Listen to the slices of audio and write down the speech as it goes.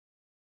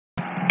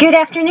Good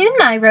afternoon,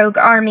 my rogue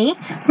army.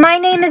 My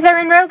name is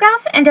Erin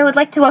Rogoff, and I would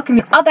like to welcome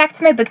you all back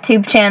to my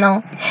booktube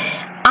channel.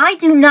 I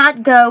do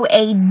not go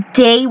a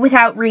day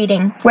without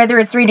reading. Whether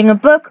it's reading a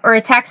book, or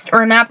a text,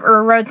 or a map, or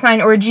a road sign,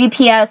 or a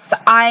GPS,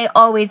 I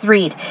always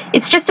read.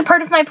 It's just a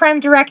part of my prime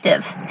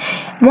directive.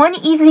 One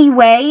easy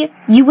way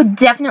you would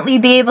definitely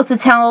be able to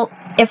tell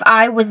if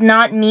I was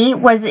not me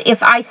was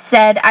if I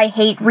said I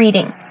hate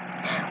reading.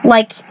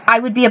 Like, I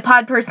would be a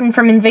pod person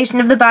from Invasion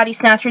of the Body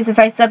Snatchers if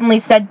I suddenly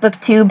said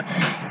booktube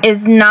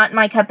is not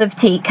my cup of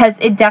tea, because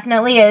it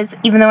definitely is,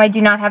 even though I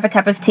do not have a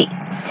cup of tea.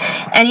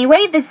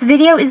 Anyway, this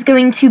video is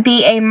going to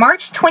be a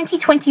March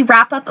 2020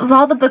 wrap-up of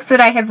all the books that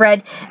I have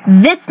read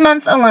this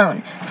month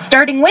alone,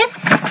 starting with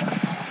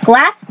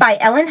Glass by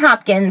Ellen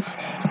Hopkins.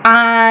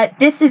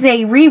 This is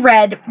a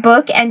reread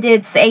book, and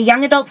it's a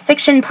young adult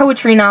fiction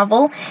poetry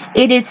novel.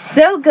 It is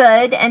so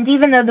good, and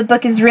even though the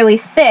book is really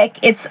thick,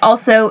 it's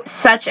also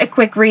such a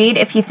quick read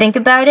if you think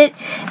about it,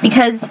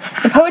 because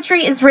the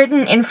poetry is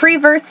written in free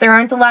verse. There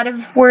aren't a lot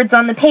of words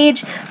on the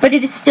page, but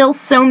it is still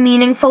so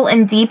meaningful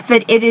and deep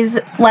that it is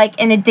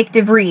like an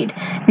addictive read.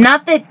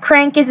 Not that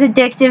Crank is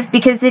addictive,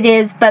 because it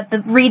is, but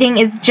the reading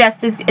is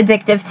just as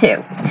addictive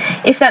too,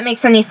 if that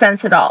makes any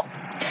sense at all.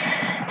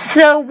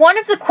 So one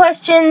of the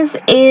questions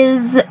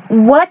is,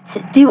 what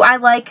do I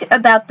like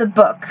about the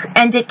book?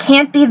 And it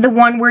can't be the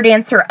one-word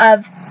answer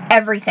of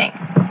everything.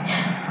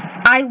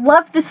 I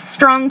love the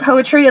strong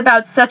poetry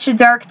about such a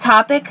dark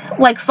topic,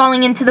 like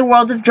falling into the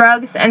world of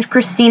drugs, and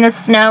Christina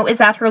Snow is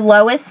at her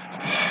lowest.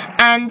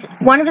 And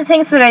one of the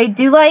things that I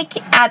do like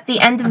at the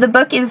end of the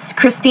book is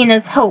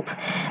Christina's hope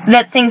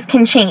that things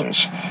can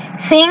change.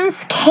 Things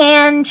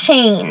can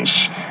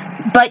change.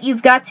 But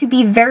you've got to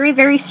be very,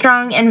 very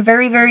strong and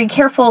very, very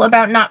careful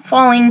about not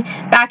falling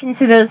back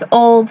into those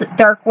old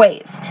dark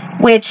ways,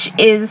 which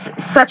is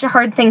such a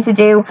hard thing to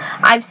do.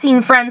 I've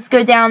seen friends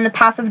go down the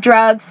path of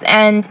drugs,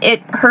 and it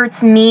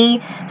hurts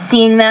me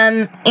seeing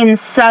them in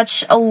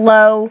such a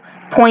low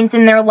point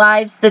in their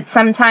lives that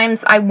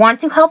sometimes I want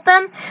to help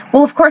them.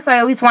 Well, of course, I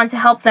always want to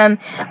help them,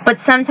 but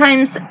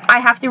sometimes I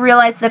have to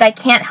realize that I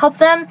can't help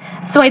them,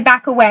 so I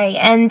back away.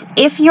 And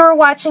if you're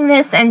watching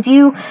this and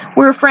you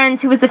were a friend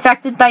who was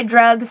affected by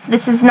drugs,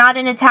 this is not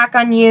an attack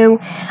on you.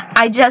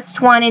 I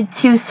just wanted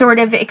to sort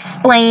of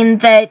explain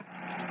that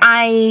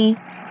I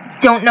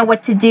don't know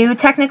what to do,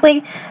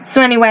 technically.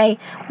 So anyway,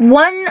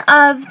 one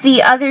of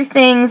the other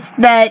things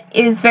that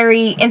is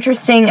very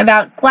interesting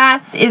about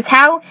Glass is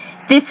how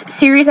this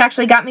series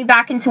actually got me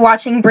back into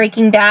watching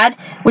Breaking Bad,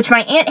 which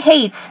my aunt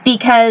hates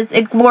because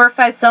it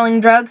glorifies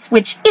selling drugs,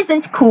 which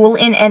isn't cool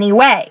in any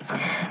way.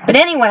 But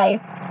anyway,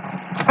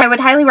 I would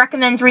highly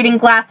recommend reading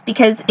Glass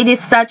because it is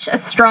such a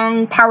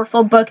strong,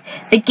 powerful book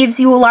that gives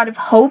you a lot of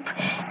hope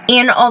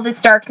in all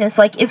this darkness.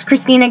 Like, is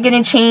Christina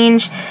going to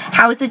change?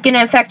 How is it going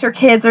to affect her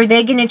kids? Are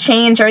they going to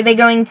change? Are they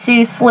going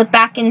to slip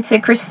back into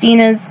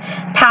Christina's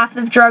path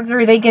of drugs,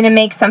 or are they going to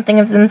make something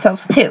of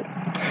themselves too?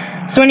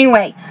 So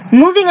anyway,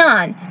 moving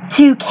on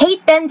to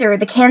Kate Bender,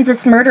 The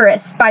Kansas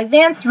Murderess by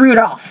Vance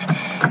Rudolph.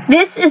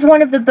 This is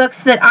one of the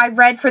books that I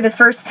read for the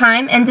first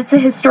time, and it's a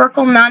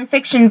historical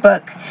nonfiction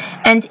book.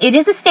 And it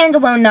is a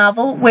standalone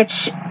novel,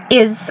 which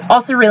is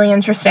also really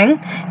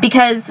interesting,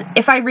 because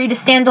if I read a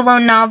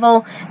standalone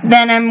novel,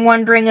 then I'm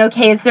wondering,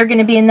 okay, is there going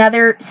to be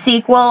another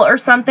sequel or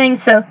something?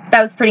 So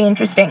that was pretty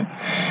interesting.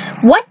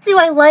 What do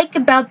I like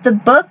about the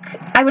book?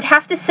 I would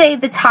have to say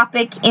the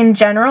topic in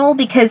general,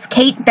 because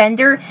Kate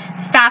Bender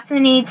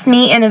fascinates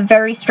me in a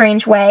very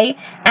strange way,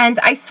 and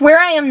I swear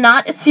I am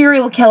not a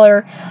serial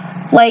killer,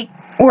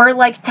 or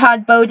like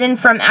Todd Bowden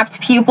from Apt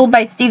Pupil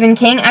by Stephen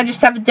King. I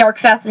just have a dark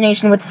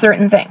fascination with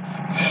certain things.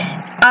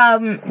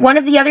 One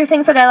of the other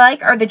things that I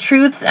like are the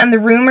truths and the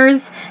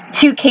rumors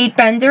to Kate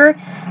Bender.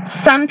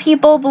 Some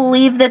people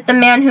believe that the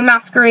man who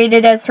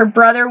masqueraded as her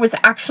brother was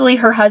actually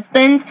her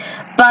husband,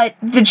 but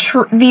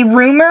the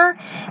rumor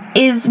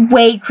is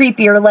way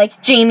creepier,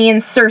 like Jamie and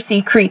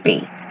Cersei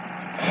creepy.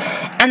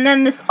 And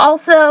then this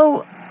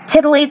also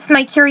titillates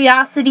my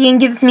curiosity and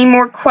gives me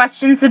more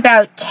questions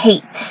about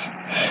Kate.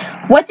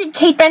 What did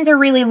Kate Bender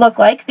really look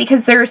like?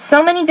 Because there are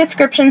so many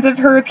descriptions of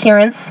her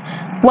appearance.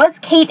 Was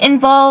Kate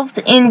involved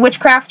in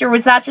witchcraft, or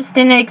was that just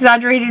an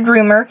exaggerated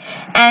rumor?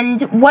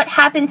 And what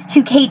happened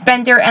to Kate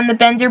Bender and the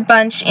Bender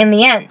Bunch in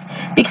the end?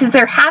 Because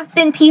there have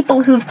been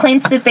people who've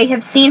claimed that they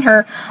have seen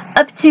her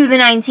up to the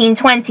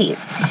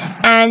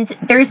 1920s. And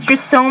there's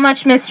just so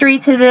much mystery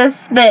to this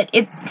that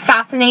it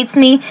fascinates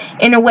me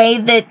in a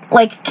way that,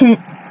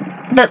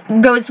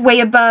 that goes way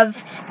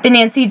above the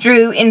Nancy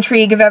Drew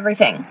intrigue of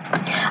everything.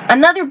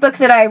 Another book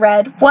that I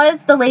read was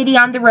The Lady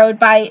on the Road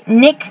by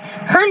Nick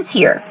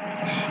Herntier.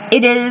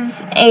 It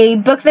is a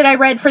book that I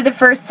read for the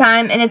first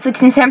time, and it's a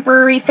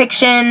contemporary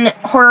fiction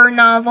horror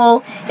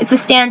novel. It's a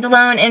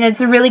standalone, and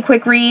it's a really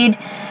quick read.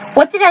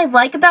 What did I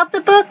like about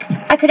the book?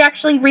 I could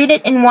actually read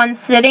it in one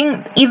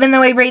sitting, even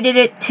though I rated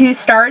it 2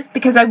 stars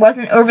because I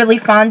wasn't overly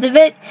fond of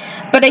it.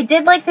 But I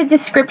did like the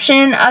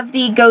description of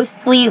the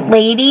ghostly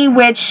lady,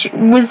 which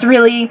was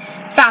really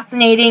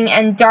fascinating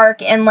and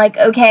dark, and like,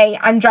 okay,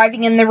 I'm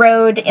driving in the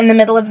road in the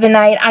middle of the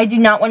night. I do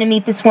not want to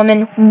meet this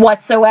woman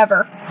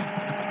whatsoever.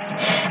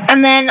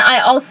 And then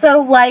I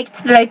also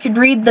liked that I could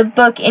read the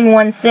book in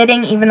one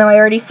sitting, even though I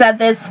already said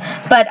this,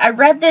 but I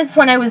read this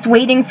when I was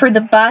waiting for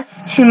the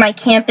bus to my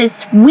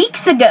campus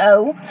weeks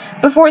ago,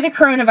 before the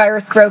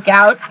coronavirus broke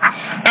out.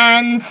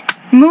 And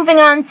moving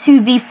on to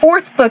the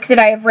fourth book that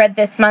I have read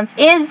this month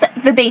is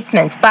The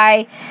Basement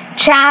by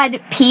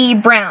Chad P.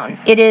 Brown.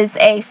 It is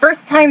a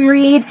first-time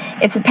read.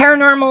 It's a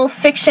paranormal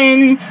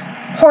fiction,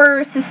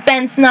 horror,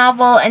 suspense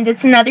novel, and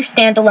it's another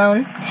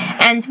standalone.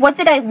 And what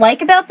did I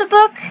like about the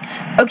book?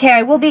 Okay,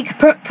 I will be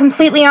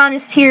completely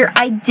honest here,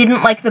 I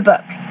didn't like the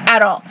book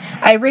at all.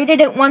 I rated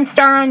it 1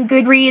 star on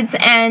Goodreads,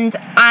 and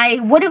I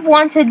would have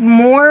wanted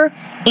more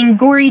in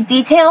gory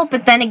detail,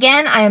 but then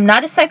again, I am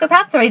not a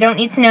psychopath, so I don't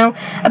need to know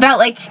about,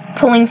 like,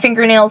 pulling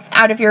fingernails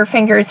out of your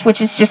fingers,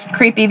 which is just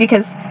creepy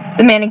because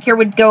the manicure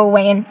would go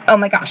away and, oh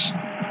my gosh.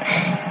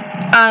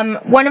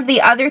 One of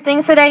the other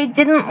things that I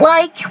didn't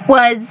like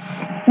was,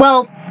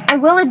 well, I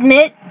will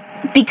admit,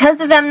 because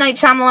of M. Night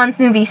Shyamalan's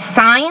movie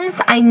Signs,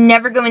 I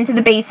never go into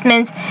the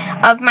basement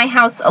of my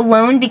house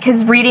alone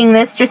because reading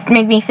this just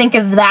made me think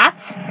of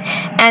that.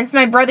 And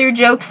my brother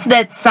jokes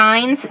that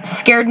Signs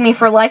scared me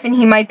for life, and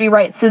he might be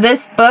right. So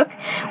this book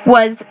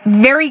was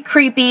very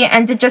creepy,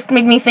 and it just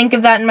made me think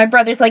of that, and my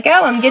brother's like,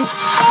 oh, I'm getting...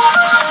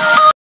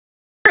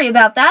 Sorry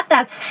about that.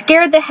 That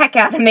scared the heck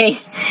out of me.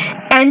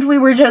 And we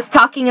were just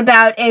talking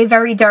about a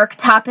very dark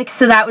topic,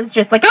 so that was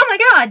just like, oh my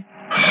god!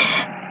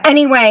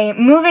 Anyway,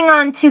 moving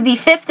on to the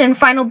fifth and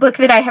final book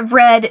that I have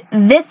read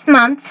this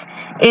month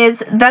is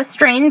The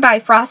Strain by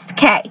Frost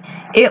K.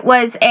 It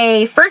was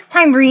a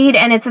first-time read,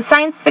 and it's a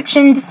science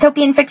fiction,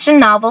 dystopian fiction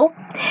novel,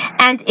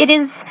 and it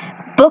is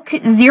book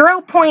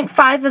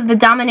 0.5 of the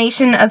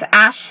Domination of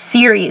Ash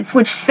series,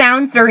 which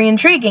sounds very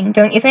intriguing,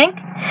 don't you think?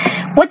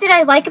 What did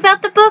I like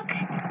about the book?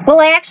 Well,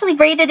 I actually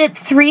rated it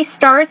 3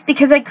 stars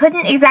because I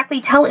couldn't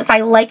exactly tell if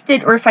I liked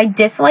it or if I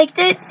disliked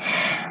it.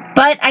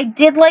 But I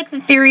did like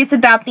the theories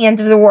about the end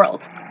of the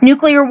world.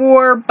 Nuclear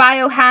war,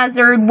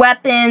 biohazard,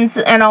 weapons,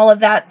 and all of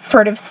that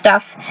sort of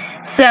stuff.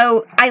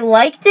 So I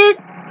liked it,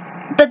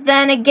 but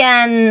then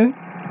again,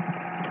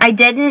 I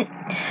didn't.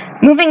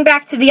 Moving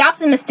back to the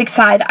optimistic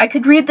side, I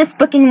could read this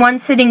book in one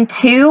sitting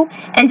too,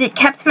 and it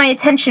kept my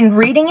attention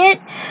reading it,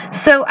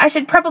 so I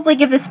should probably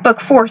give this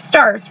book 4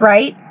 stars,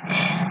 right?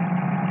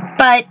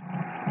 But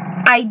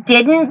I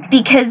didn't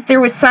because there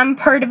was some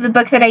part of the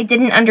book that I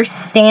didn't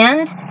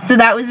understand, so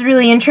that was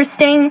really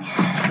interesting.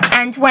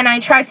 And when I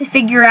tried to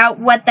figure out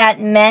what that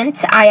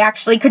meant, I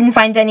actually couldn't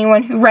find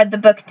anyone who read the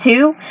book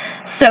too.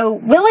 So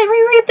will I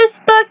reread this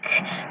book?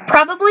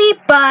 Probably,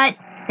 but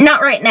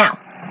not right now.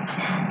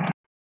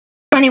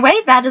 Anyway,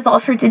 that is all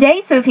for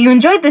today, so if you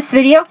enjoyed this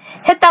video,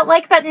 hit that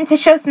like button to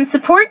show some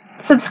support,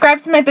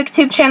 subscribe to my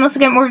BookTube channel to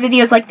get more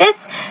videos like this,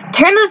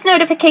 turn those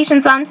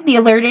notifications on to be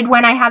alerted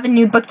when I have a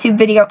new BookTube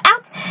video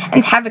out,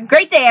 and have a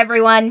great day,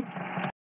 everyone!